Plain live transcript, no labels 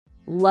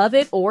Love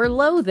it or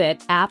loathe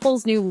it,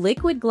 Apple's new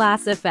liquid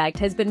glass effect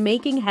has been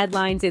making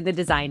headlines in the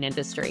design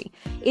industry.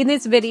 In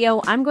this video,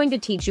 I'm going to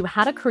teach you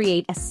how to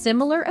create a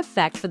similar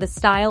effect for the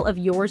style of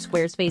your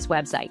Squarespace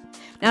website.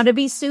 Now, to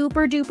be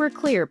super duper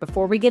clear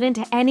before we get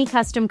into any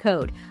custom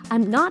code,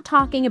 I'm not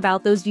talking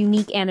about those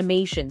unique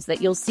animations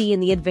that you'll see in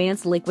the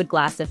advanced liquid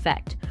glass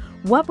effect.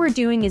 What we're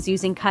doing is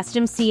using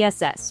custom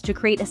CSS to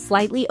create a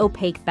slightly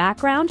opaque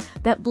background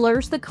that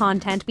blurs the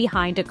content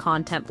behind a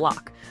content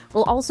block.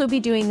 We'll also be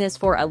doing this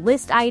for a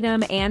list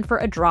item and for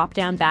a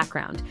drop-down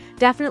background.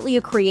 Definitely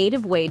a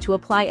creative way to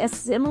apply a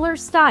similar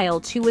style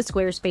to a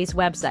Squarespace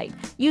website,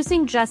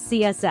 using just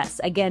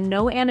CSS. Again,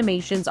 no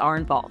animations are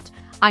involved.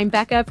 I'm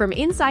Becca from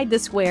Inside the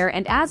Square,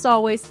 and as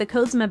always, the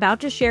codes I'm about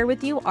to share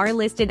with you are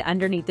listed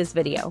underneath this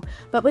video.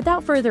 But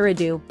without further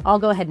ado, I'll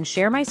go ahead and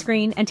share my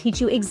screen and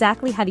teach you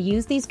exactly how to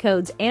use these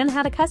codes and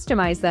how to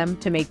customize them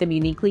to make them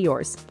uniquely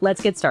yours.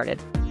 Let's get started.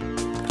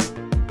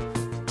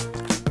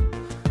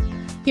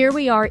 Here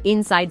we are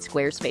inside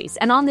Squarespace,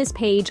 and on this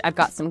page, I've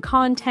got some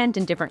content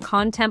and different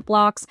content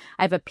blocks.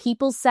 I have a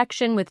people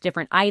section with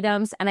different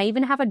items, and I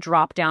even have a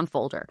drop-down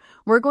folder.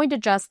 We're going to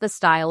adjust the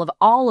style of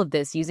all of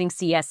this using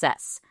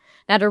CSS.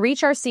 Now, to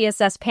reach our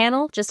CSS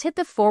panel, just hit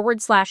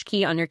the /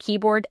 key on your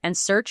keyboard and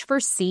search for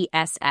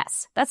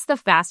CSS. That's the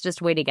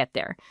fastest way to get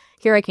there.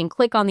 Here I can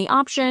click on the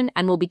option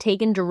and we'll be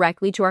taken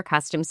directly to our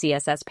custom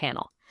CSS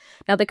panel.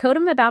 Now, the code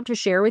I'm about to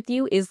share with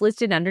you is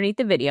listed underneath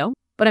the video,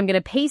 but I'm going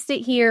to paste it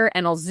here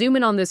and I'll zoom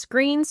in on the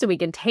screen so we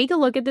can take a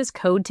look at this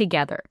code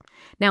together.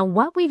 Now,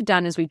 what we've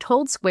done is we've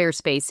told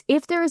Squarespace,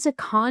 if there is a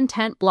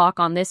content block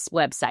on this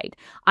website,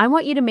 I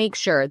want you to make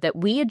sure that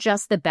we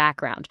adjust the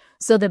background.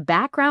 So the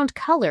background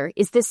color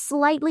is this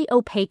slightly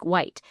opaque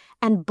white,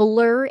 and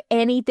blur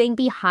anything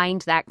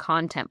behind that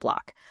content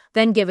block.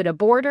 Then give it a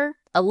border,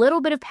 a little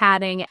bit of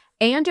padding,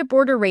 and a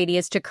border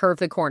radius to curve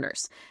the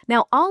corners.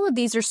 Now, all of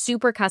these are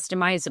super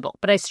customizable,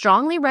 but I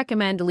strongly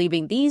recommend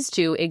leaving these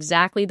two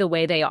exactly the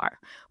way they are.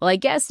 Well, I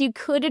guess you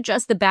could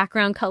adjust the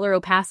background color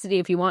opacity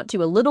if you want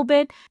to a little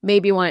bit.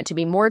 Maybe you want it to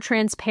be more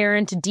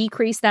transparent, to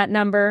decrease that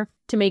number,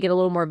 to make it a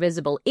little more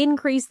visible,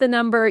 increase the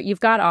number. You've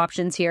got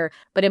options here,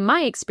 but in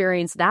my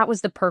experience, that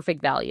was the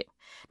perfect value.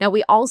 Now,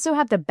 we also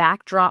have the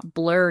backdrop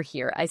blur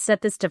here. I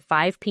set this to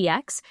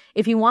 5px.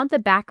 If you want the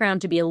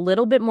background to be a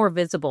little bit more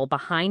visible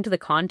behind the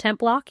content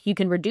block, you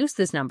can reduce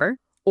this number.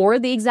 Or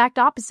the exact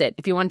opposite.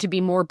 If you want it to be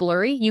more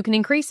blurry, you can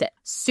increase it.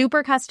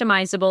 Super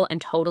customizable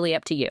and totally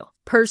up to you.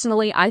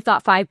 Personally, I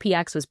thought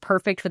 5px was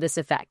perfect for this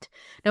effect.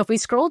 Now, if we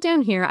scroll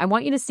down here, I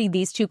want you to see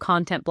these two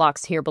content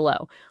blocks here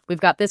below. We've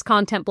got this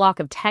content block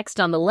of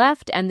text on the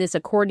left and this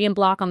accordion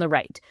block on the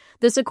right.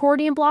 This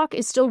accordion block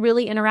is still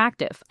really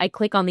interactive. I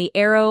click on the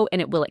arrow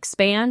and it will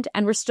expand,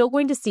 and we're still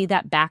going to see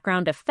that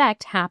background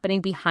effect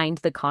happening behind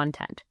the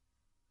content.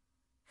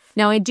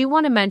 Now, I do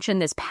want to mention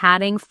this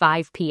padding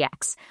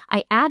 5px.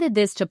 I added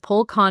this to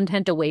pull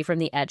content away from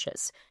the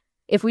edges.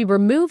 If we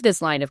remove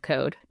this line of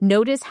code,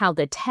 notice how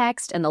the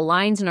text and the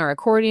lines in our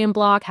accordion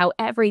block, how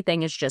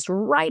everything is just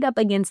right up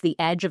against the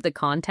edge of the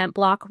content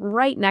block,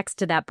 right next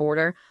to that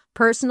border.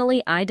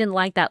 Personally, I didn't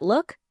like that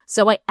look,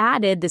 so I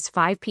added this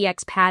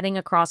 5px padding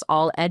across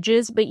all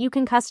edges, but you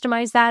can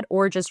customize that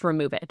or just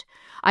remove it.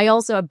 I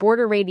also have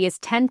border radius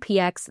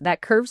 10px that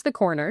curves the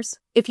corners.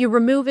 If you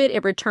remove it,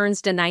 it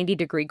returns to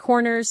 90-degree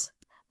corners,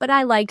 but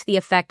I liked the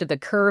effect of the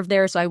curve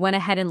there, so I went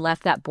ahead and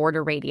left that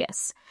border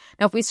radius.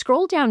 Now, if we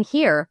scroll down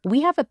here, we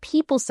have a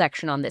people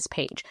section on this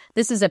page.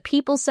 This is a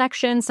people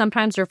section,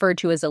 sometimes referred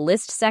to as a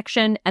list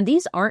section, and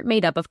these aren't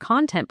made up of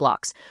content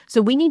blocks,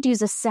 so we need to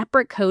use a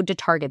separate code to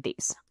target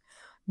these.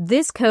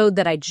 This code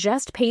that I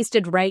just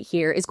pasted right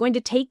here is going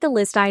to take the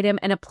list item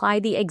and apply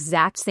the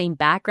exact same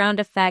background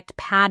effect,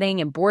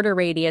 padding, and border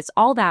radius,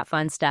 all that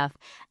fun stuff.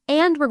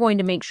 And we're going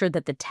to make sure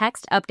that the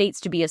text updates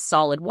to be a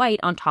solid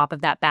white on top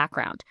of that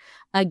background.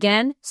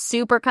 Again,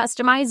 super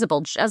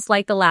customizable, just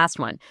like the last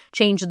one.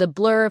 Change the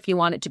blur if you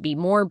want it to be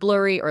more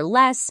blurry or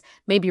less.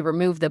 Maybe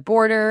remove the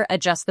border,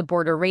 adjust the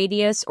border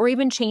radius, or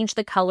even change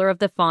the color of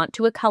the font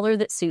to a color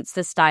that suits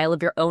the style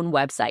of your own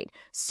website.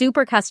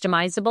 Super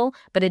customizable,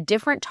 but a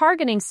different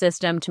targeting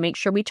system to make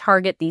sure we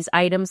target these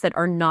items that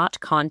are not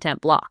content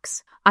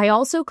blocks. I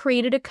also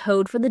created a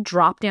code for the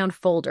drop-down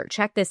folder.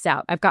 Check this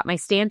out. I've got my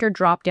standard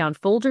drop-down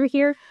folder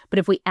here, but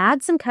if we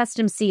add some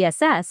custom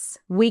CSS,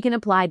 we can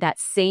apply that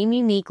same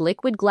unique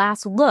liquid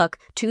glass look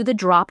to the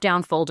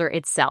drop-down folder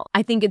itself.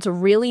 I think it's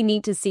really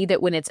neat to see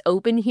that when it's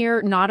open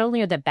here, not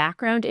only are the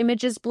background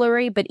images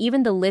blurry, but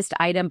even the list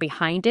item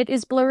behind it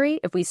is blurry.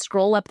 If we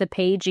scroll up the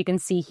page, you can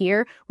see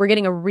here, we're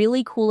getting a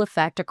really cool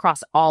effect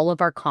across all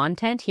of our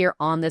content here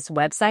on this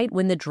website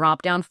when the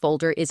drop-down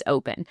folder is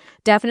open.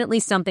 Definitely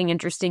something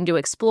interesting to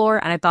explore,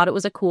 and I thought it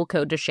was a cool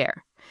code to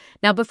share.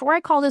 Now, before I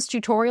call this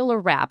tutorial a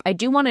wrap, I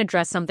do want to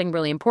address something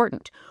really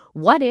important.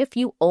 What if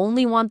you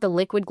only want the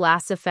liquid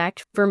glass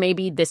effect for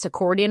maybe this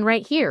accordion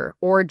right here,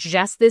 or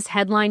just this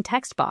headline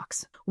text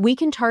box? We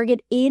can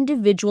target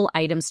individual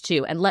items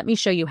too, and let me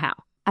show you how.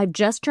 I've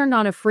just turned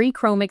on a free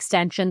Chrome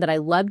extension that I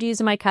love to use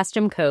in my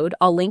custom code.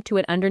 I'll link to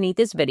it underneath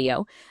this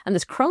video. And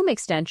this Chrome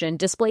extension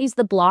displays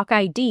the block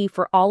ID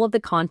for all of the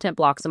content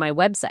blocks on my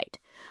website.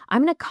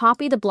 I'm going to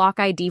copy the block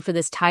ID for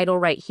this title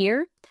right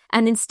here.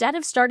 And instead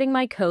of starting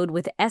my code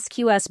with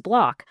SQS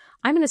block,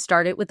 I'm going to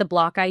start it with the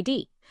block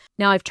ID.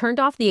 Now I've turned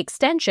off the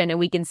extension and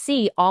we can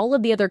see all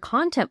of the other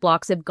content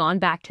blocks have gone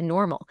back to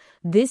normal.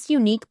 This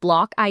unique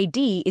block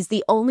ID is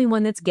the only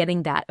one that's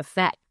getting that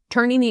effect.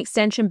 Turning the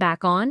extension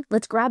back on,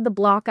 let's grab the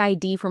block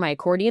ID for my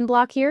accordion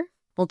block here.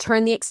 We'll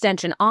turn the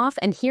extension off,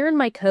 and here in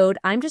my code,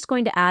 I'm just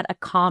going to add a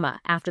comma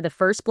after the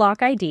first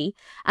block ID,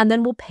 and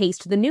then we'll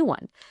paste the new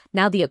one.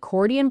 Now the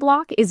accordion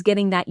block is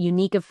getting that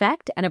unique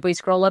effect, and if we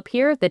scroll up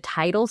here, the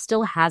title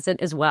still has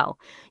it as well.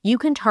 You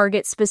can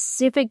target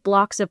specific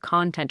blocks of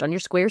content on your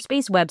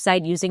Squarespace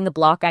website using the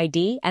block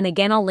ID, and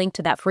again, I'll link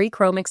to that free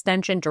Chrome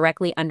extension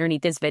directly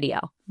underneath this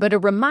video. But a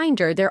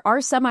reminder, there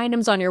are some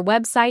items on your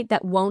website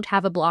that won't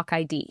have a block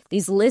ID.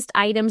 These list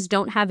items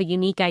don't have a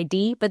unique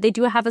ID, but they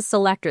do have a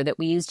selector that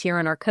we used here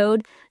in our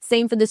code.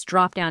 Same for this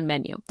drop-down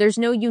menu. There's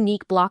no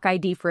unique block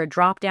ID for a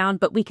drop-down,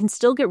 but we can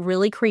still get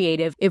really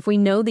creative if we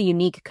know the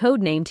unique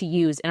code name to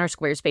use in our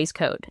Squarespace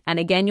code. And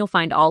again, you'll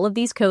find all of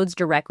these codes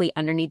directly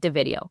underneath the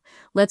video.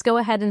 Let's go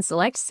ahead and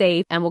select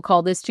save, and we'll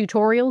call this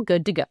tutorial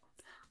good to go.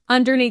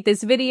 Underneath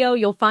this video,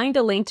 you'll find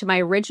a link to my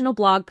original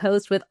blog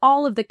post with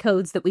all of the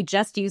codes that we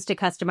just used to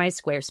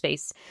customize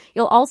Squarespace.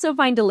 You'll also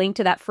find a link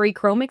to that free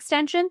Chrome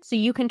extension so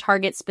you can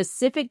target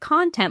specific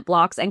content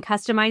blocks and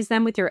customize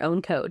them with your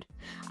own code.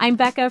 I'm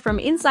Becca from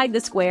Inside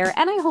the Square,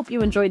 and I hope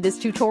you enjoyed this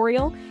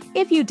tutorial.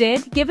 If you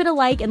did, give it a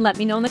like and let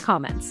me know in the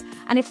comments.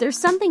 And if there's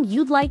something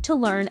you'd like to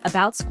learn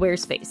about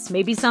Squarespace,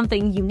 maybe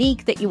something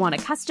unique that you want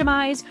to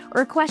customize,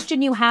 or a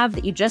question you have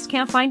that you just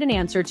can't find an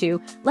answer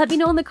to, let me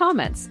know in the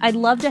comments. I'd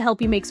love to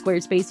help you make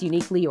Squarespace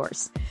uniquely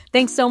yours.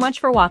 Thanks so much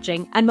for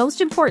watching, and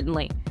most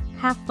importantly,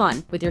 have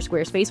fun with your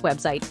Squarespace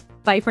website.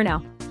 Bye for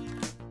now.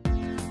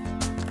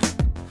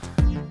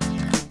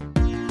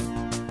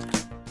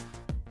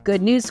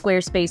 Good news,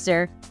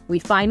 Squarespacer. We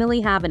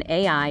finally have an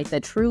AI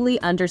that truly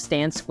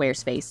understands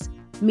Squarespace.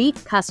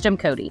 Meet Custom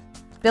Cody.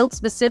 Built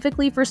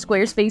specifically for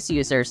Squarespace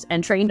users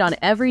and trained on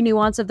every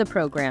nuance of the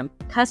program,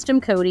 Custom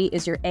Cody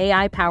is your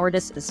AI-powered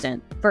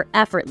assistant for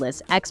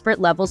effortless,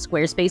 expert-level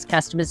Squarespace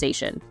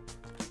customization.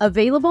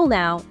 Available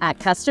now at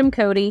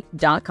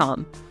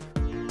customcody.com.